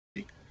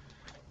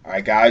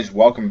Alright guys,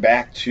 welcome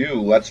back to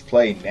Let's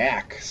Play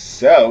Knack.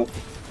 So,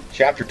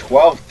 Chapter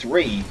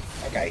 12-3,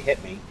 that guy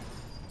hit me.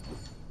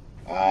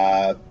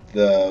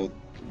 The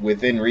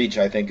Within Reach,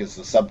 I think, is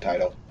the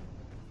subtitle.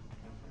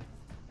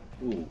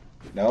 Ooh,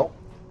 no?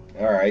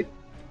 Alright.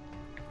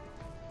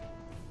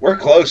 We're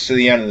close to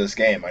the end of this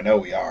game, I know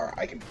we are.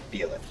 I can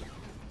feel it.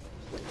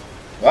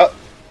 Well,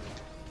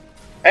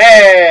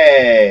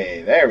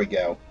 hey! There we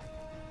go.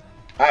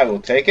 I will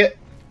take it.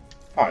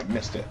 Oh, I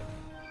missed it.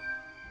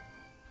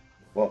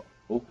 Well,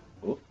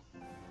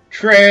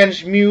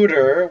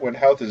 Transmuter. When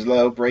health is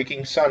low,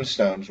 breaking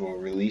sunstones will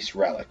release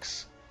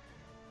relics.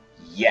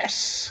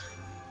 Yes.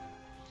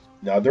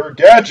 Another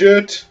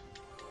gadget.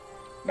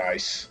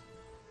 Nice.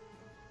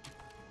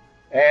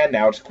 And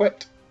now it's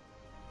equipped.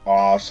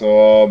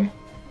 Awesome.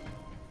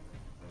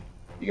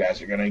 You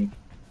guys are gonna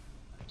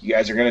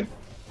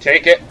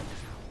take it.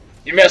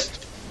 You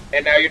missed.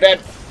 And now you're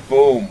dead.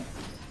 Boom.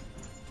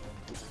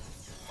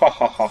 Ha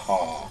ha ha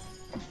ha.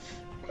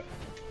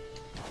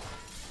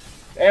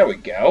 There we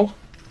go.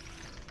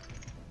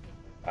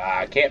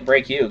 I can't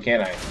break you,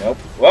 can I? Nope.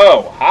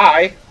 Whoa,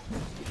 hi!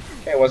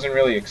 Okay, I wasn't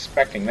really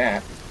expecting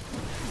that.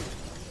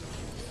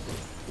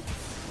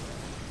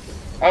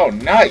 Oh,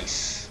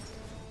 nice!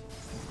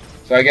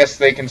 So I guess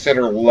they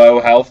consider low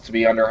health to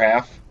be under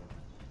half.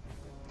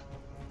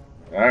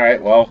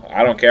 Alright, well,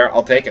 I don't care.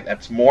 I'll take it.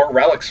 That's more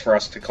relics for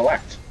us to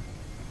collect.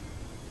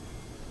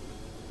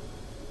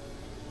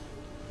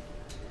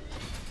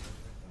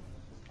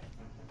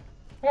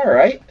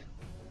 Alright.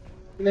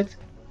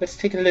 Let's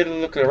take a little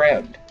look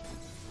around.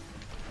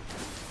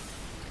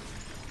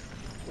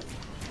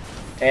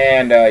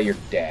 And you're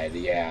dead.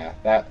 Yeah,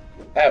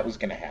 that was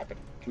gonna happen.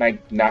 Can I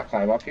not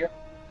climb up here?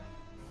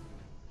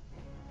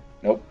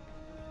 Nope.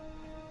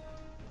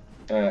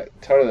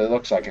 Totally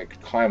looks like I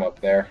could climb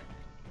up there.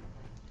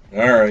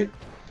 Alright.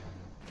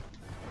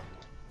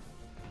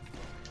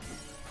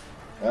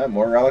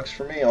 More relics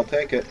for me, I'll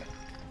take it.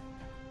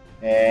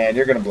 And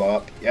you're gonna blow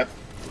up. Yep.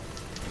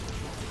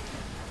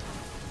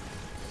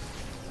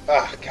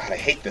 Oh, God, I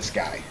hate this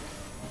guy.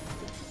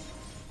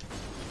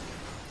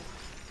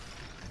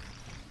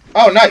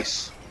 Oh,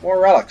 nice! More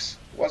relics.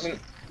 Wasn't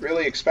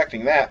really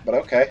expecting that, but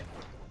okay.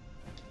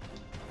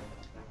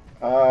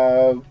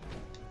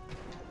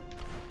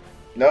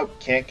 Nope,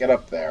 can't get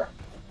up there.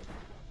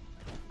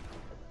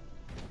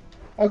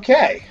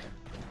 Okay.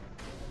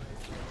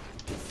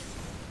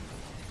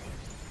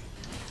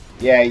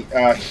 Yeah,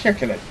 you're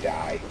gonna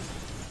die.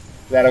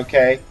 Is that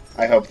okay?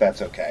 I hope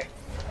that's okay.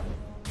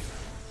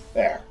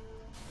 There.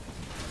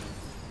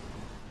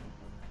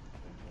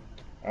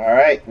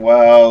 Alright,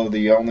 well,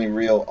 the only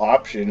real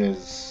option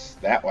is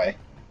that way.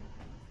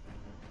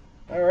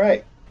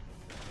 Alright.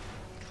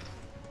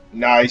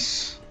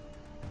 Nice.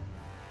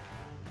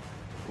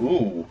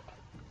 Ooh.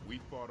 We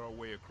fought our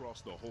way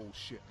across the whole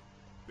ship.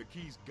 The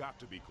key's got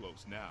to be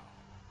close now.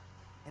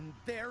 And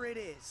there it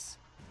is.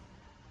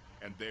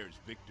 And there's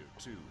Victor,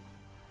 too.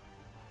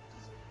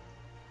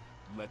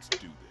 Let's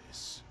do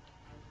this.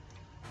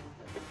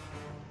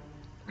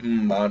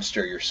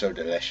 Monster, you're so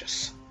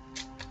delicious.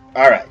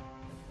 Alright.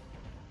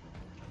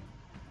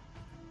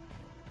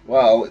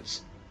 Well,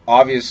 it's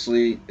obvious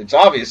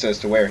as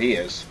to where he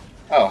is.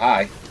 Oh,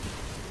 hi.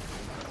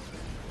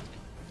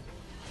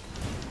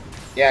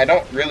 Yeah, I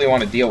don't really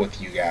want to deal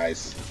with you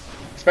guys.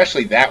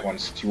 Especially that one,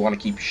 since you want to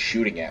keep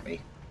shooting at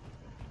me.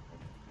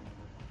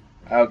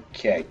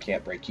 Okay,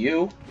 can't break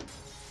you.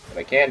 But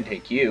I can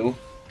take you.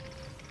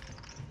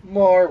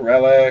 More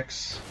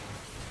relics.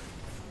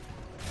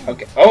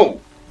 Okay.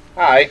 Oh!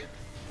 Hi.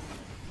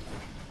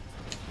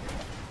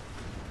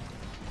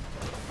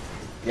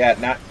 Yeah,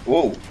 not...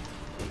 Ooh.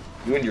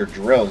 You and your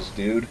drills,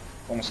 dude.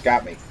 Almost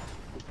got me.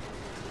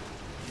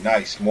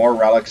 Nice. More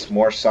relics,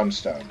 more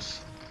sunstones.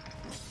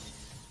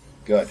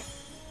 Good.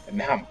 And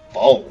now I'm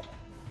full.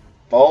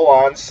 Full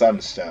on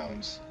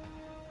sunstones.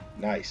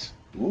 Nice.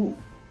 Ooh.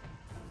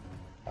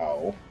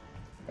 Oh.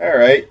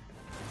 Alright.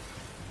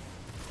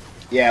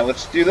 Yeah,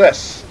 let's do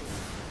this.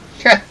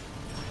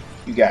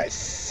 You guys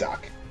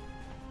suck.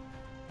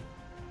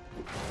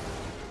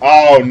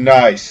 Oh,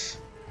 nice.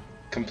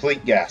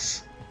 Complete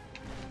guess.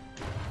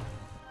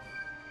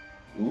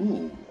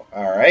 Ooh,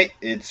 alright.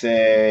 It's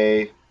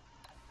a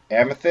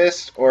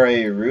amethyst or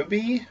a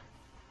ruby.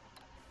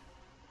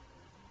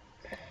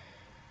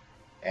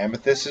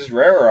 Amethyst is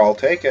rarer, I'll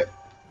take it.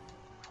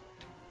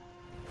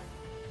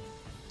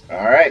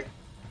 Alright.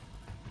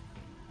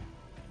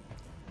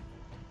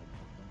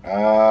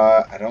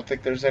 I don't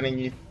think there's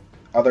any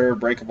other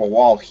breakable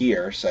wall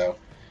here, so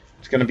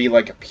it's going to be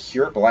like a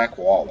pure black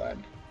wall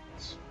then.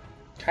 It's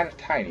kind of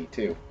tiny,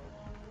 too.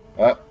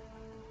 Oh.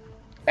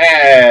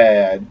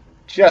 And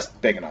just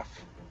big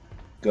enough.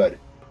 Good.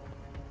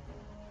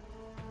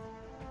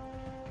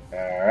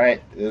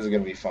 Alright, this is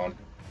going to be fun.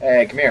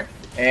 Hey, come here.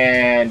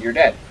 And you're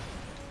dead.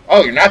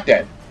 Oh, you're not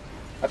dead.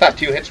 I thought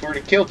 2 hits would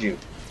have killed you.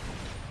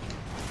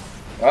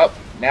 Oh,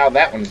 now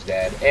that one's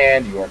dead.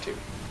 And you are too.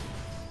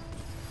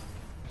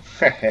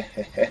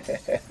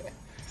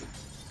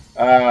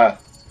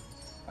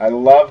 I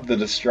love the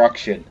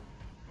destruction.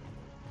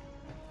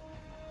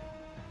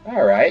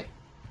 Alright.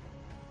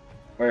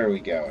 Where are we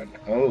going?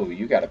 Oh,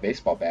 you got a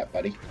baseball bat,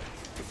 buddy.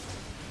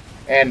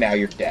 And now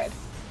you're dead.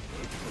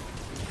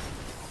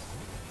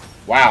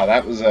 Wow,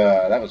 that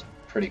was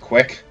pretty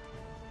quick.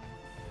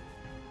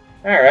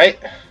 Alright.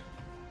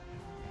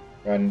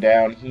 Run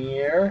down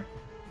here.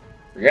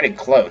 We're getting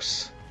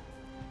close.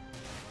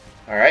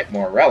 Alright,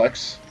 more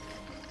relics.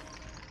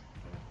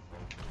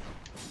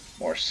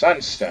 More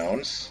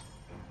sunstones.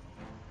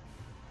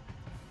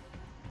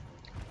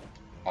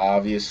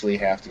 Obviously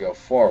have to go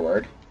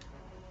forward.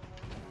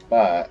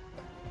 But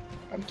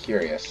I'm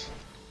curious.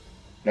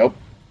 Nope.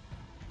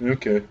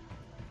 Okay.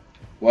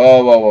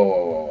 Whoa, whoa, whoa,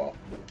 whoa, whoa, whoa.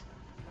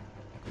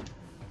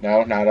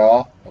 No, not at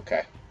all?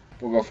 Okay.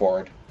 We'll go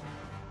forward.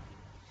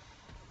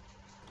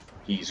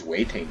 He's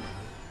waiting.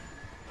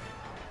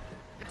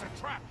 It's a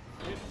trap.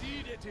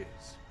 Indeed it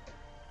is.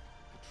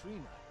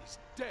 Katrina is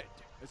dead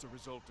as a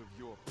result of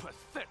your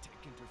pathetic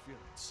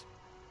interference.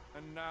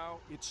 And now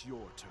it's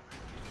your turn.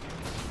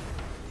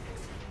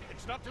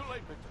 It's not too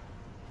late, Victor.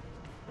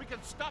 We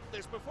can stop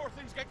this before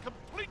things get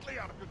completely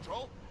out of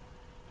control.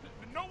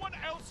 No one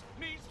else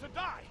needs to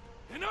die.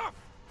 Enough!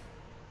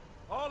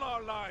 All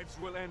our lives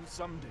will end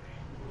someday.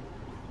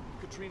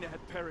 If Katrina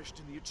had perished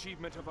in the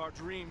achievement of our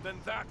dream, then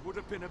that would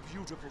have been a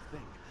beautiful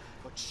thing.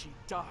 But she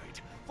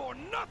died for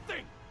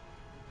nothing!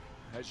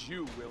 As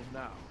you will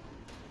now.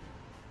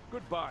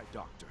 Goodbye,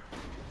 Doctor.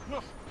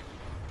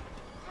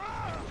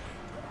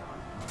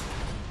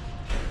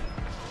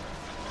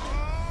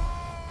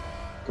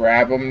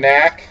 Grab him,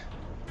 Knack.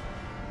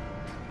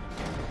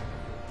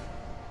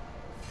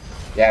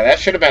 Yeah, that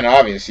should have been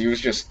obvious. He was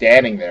just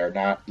standing there,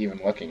 not even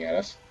looking at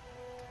us.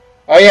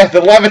 Oh yeah, the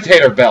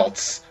levitator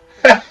belts!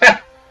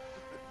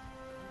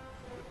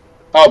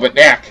 Oh, but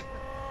Knack.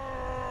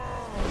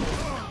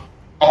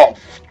 Oh.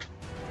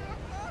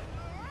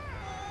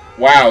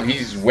 Wow,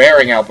 he's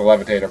wearing out the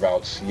levitator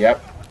belts.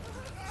 Yep.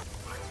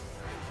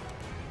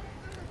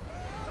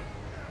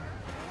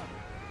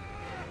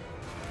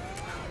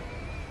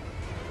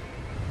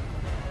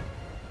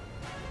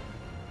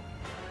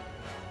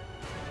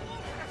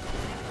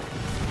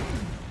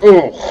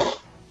 Ooh.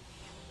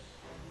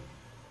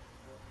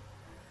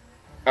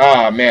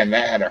 Oh man,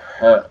 that had to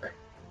hurt.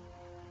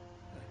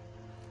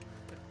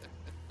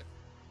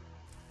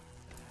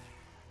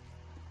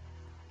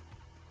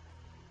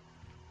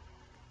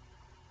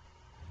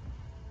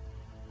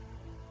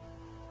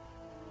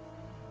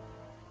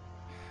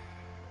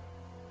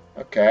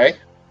 Okay.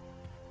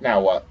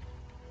 Now what?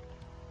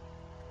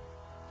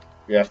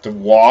 We have to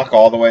walk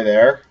all the way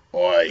there?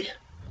 Oi.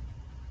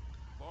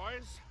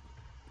 Boys,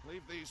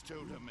 leave these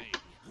two to me.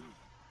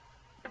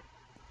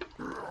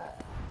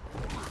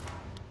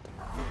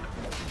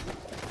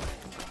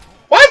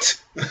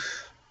 What?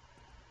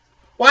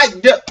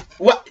 What?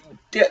 What?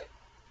 Doctor,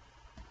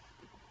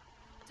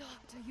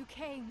 you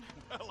came.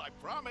 Well, I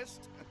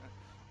promised.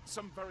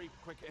 Some very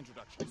quick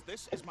introductions.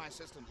 This is my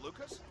assistant,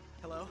 Lucas.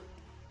 Hello.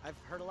 I've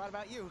heard a lot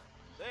about you.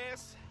 This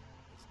is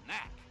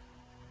Knack.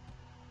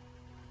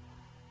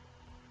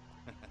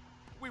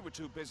 We were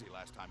too busy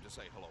last time to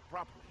say hello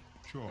properly.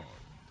 Charmed.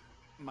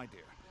 My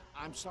dear,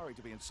 I'm sorry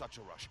to be in such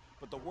a rush,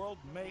 but the world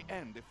may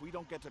end if we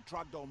don't get to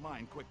Trogdor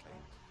Mine quickly.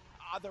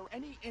 Are there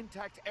any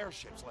intact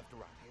airships left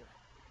around here?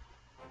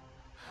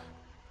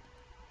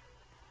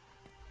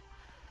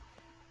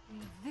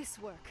 Will this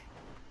work?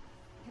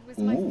 It was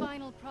my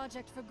final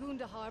project for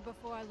Gundahar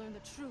before I learned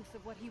the truth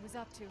of what he was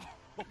up to.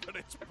 Oh, but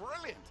it's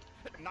brilliant.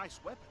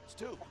 Nice weapons,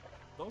 too.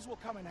 Those will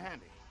come in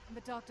handy.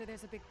 But Doctor,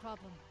 there's a big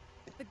problem.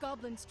 The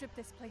goblins stripped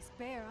this place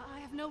bare. I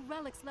have no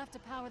relics left to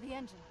power the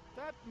engine.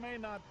 That may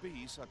not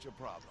be such a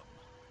problem.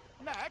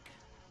 Knack,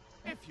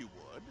 if you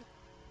would.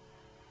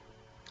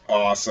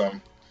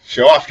 Awesome.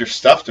 Show off your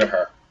stuff to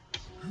her.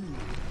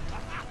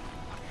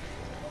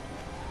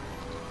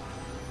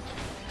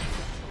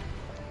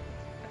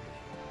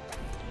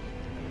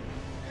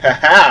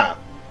 Haha.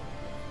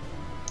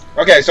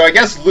 Okay, so I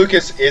guess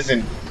Lucas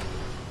isn't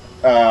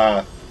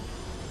her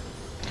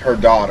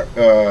daughter,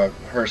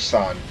 her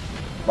son,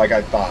 like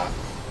I thought.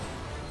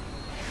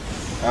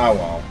 Oh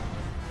well.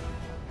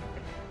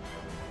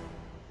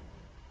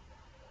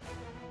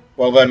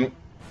 Well then,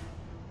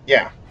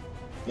 yeah,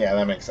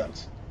 that makes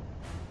sense.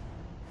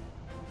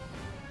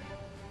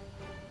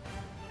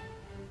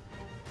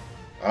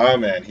 Oh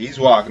man, he's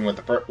walking with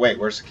the wait,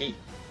 where's the key?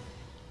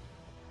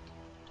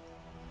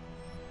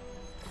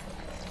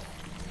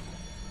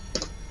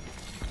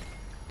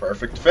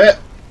 Perfect fit.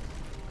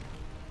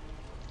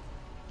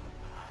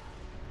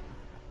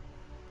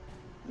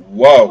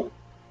 Whoa.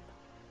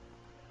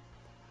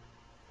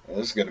 Well,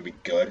 this is gonna be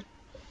good.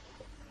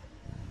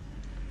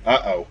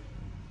 Uh-oh.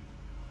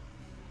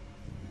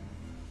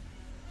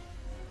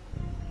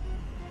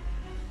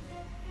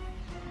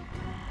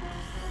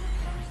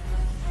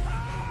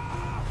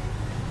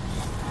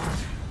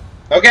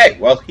 Okay,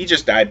 well, he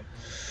just died.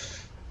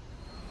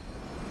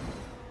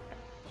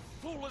 The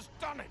fool has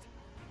done it.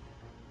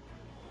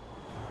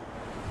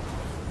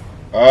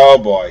 Oh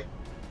boy.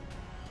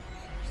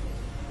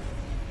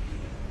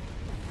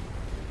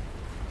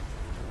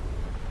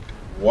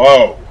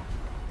 Whoa.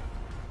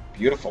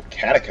 Beautiful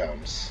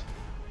catacombs.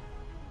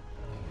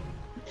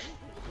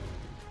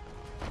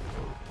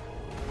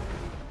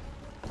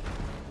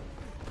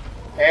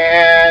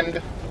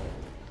 And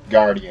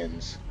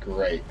guardians.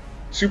 Great.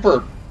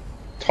 Super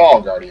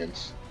tall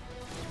guardians.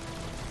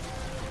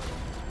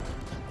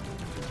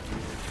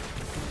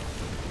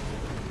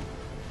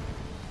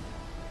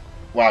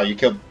 Wow, you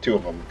killed 2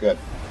 of them. Good.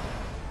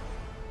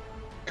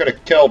 Could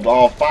have killed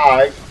all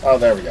 5. Oh,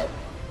 there we go.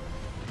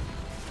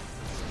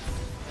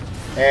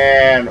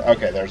 And,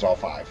 okay, there's all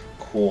 5.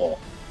 Cool.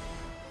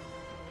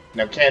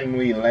 Now, can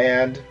we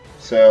land?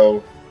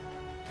 So...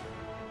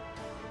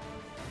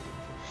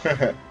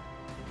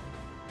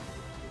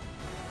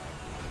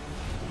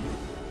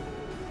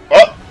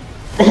 Oh!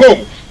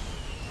 Boom!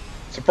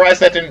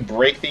 Surprised that didn't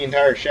break the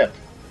entire ship.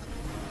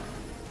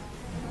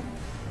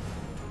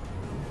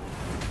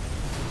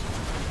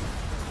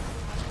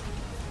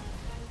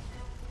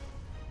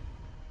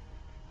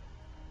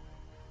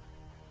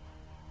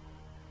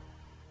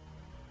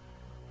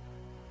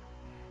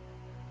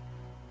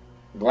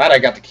 Glad I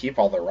got to keep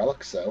all the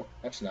relics, though.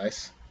 That's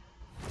nice.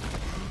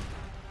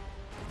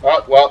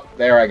 Oh, well,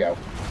 there I go.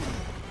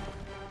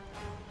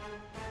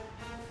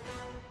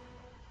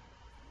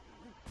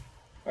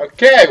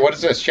 Okay, what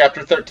is this?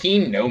 Chapter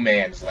 13, No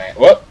Man's Land.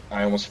 Whoop,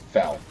 I almost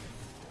fell.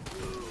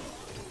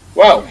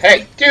 Whoa,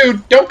 hey,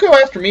 dude, don't go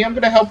after me. I'm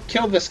going to help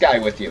kill this guy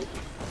with you.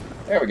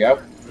 There we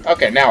go.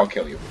 Okay, now I'll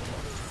kill you.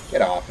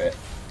 Get off it.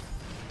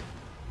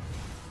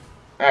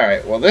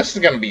 Alright, well, this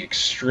is going to be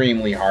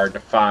extremely hard to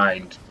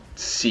find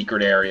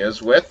secret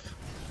areas with.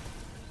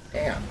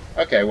 Damn.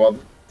 Okay, well,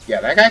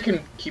 yeah, that guy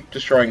can keep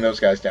destroying those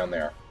guys down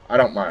there. I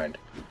don't mind.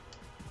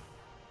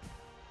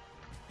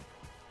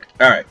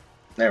 Alright,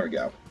 there we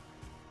go.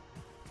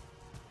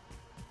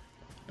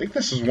 I think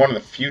this is one of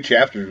the few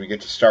chapters we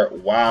get to start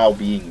while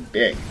being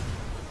big.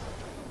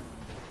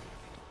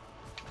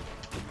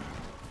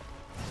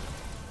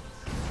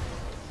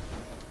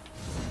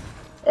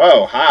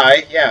 Oh,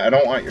 hi. Yeah, I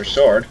don't want your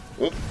sword.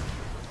 Oop.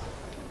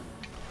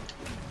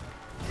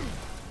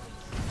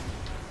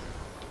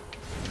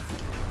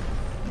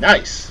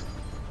 Nice.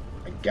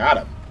 I got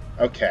him.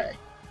 Okay.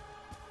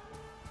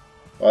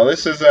 Well,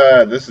 this is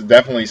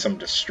definitely some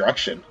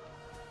destruction.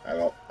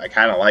 I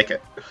kind of like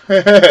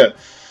it.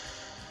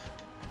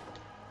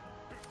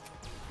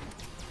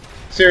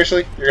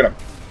 Seriously? You're gonna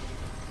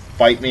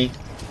fight me?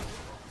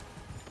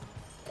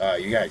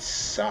 You guys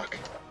suck.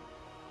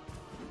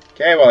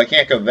 Okay, well, I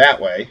can't go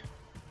that way.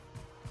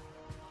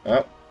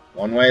 Oh,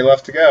 one way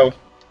left to go.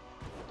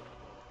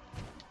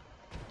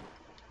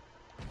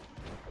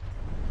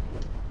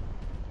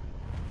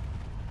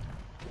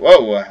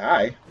 Whoa,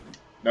 hi.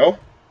 No?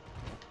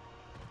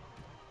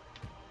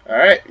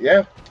 Alright,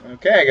 yeah.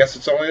 Okay, I guess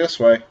it's only this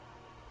way.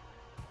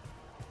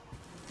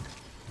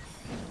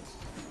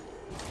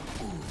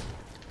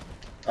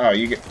 Oh,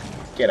 you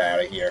get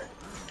out of here.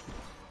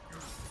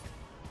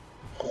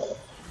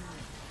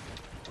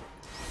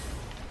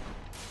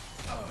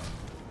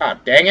 Ah,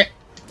 dang it.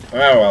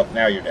 Oh, well,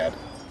 now you're dead.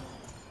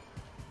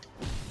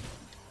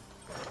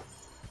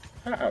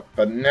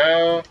 But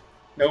no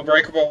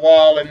breakable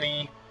wall in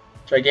the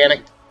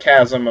gigantic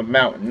chasm of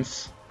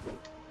mountains.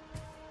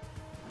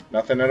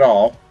 Nothing at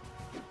all.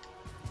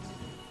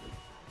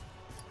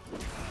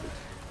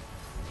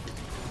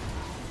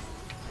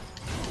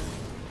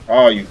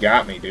 Oh, you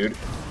got me, dude.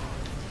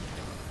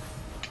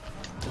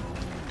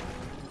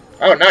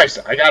 Oh, nice.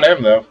 I got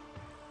him, though.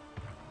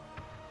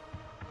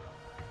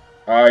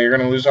 Oh, you're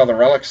gonna lose all the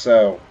relics,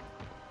 though.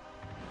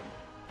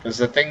 Because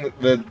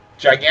the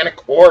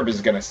gigantic orb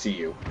is gonna see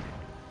you.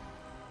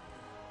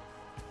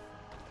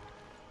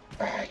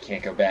 I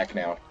can't go back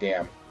now.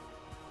 Damn.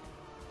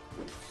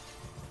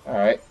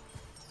 Alright.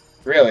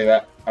 Really,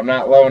 I'm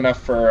not low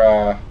enough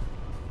for,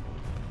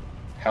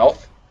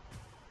 health?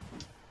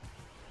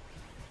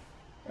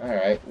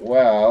 Alright,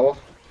 well...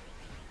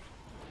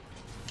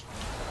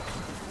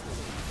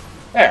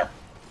 There.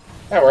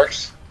 That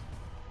works.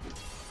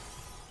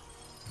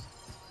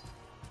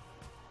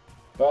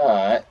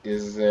 But,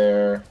 is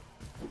there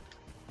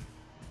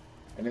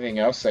anything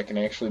else that can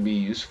actually be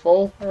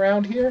useful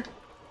around here?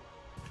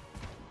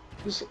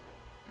 Just,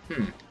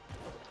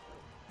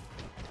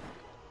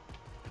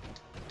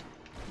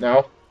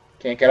 No?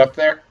 Can't get up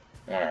there?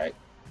 Alright.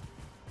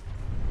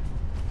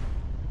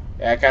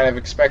 Yeah, I kind of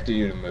expected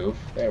you to move.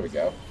 There we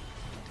go.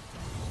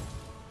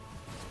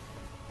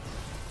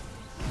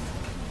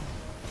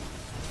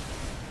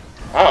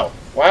 Oh,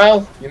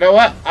 well, you know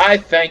what? I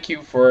thank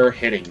you for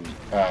hitting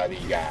the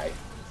guy.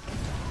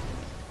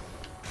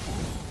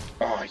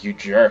 Oh, you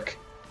jerk.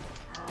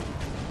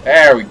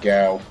 There we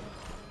go.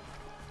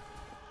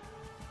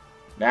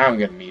 Now I'm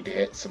gonna need to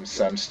hit some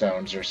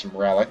sunstones or some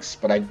relics,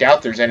 but I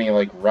doubt there's any,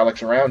 like,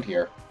 relics around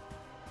here.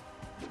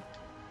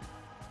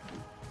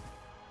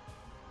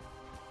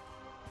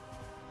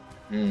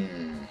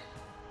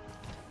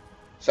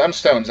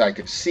 Sunstones I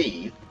could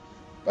see,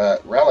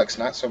 but relics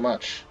not so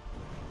much.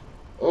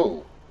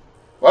 Ooh.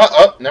 Well,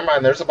 oh, never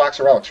mind. There's a box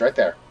of relics right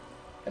there.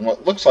 And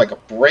what looks like a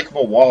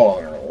breakable wall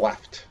on our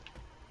left.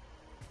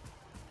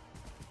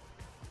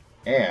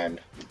 And...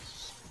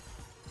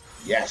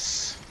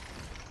 yes.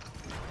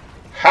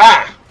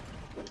 Ha!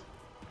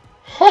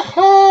 Ha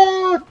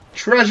ha!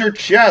 Treasure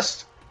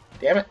chest!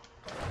 Damn it.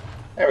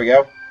 There we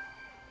go.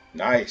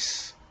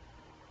 Nice.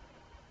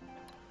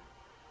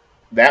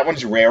 That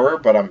one's rarer,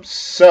 but I'm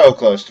so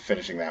close to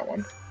finishing that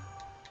one.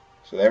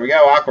 So there we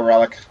go, Aqua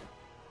Relic.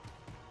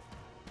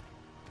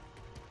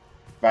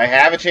 If I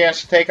have a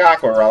chance to take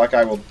Aqua Relic,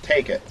 I will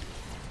take it.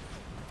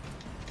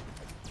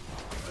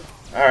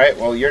 Alright,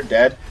 well, you're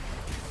dead.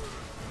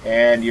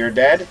 And you're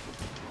dead.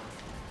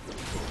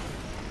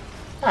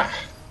 Ah.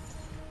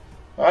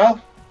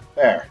 Well,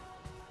 there.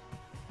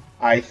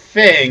 I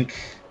think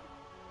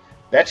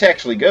that's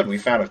actually good. We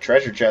found a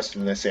treasure chest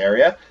in this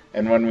area,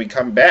 and when we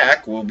come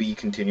back, we'll be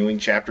continuing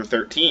Chapter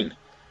 13.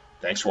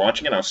 Thanks for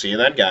watching, and I'll see you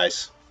then,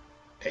 guys.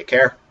 Take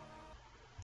care.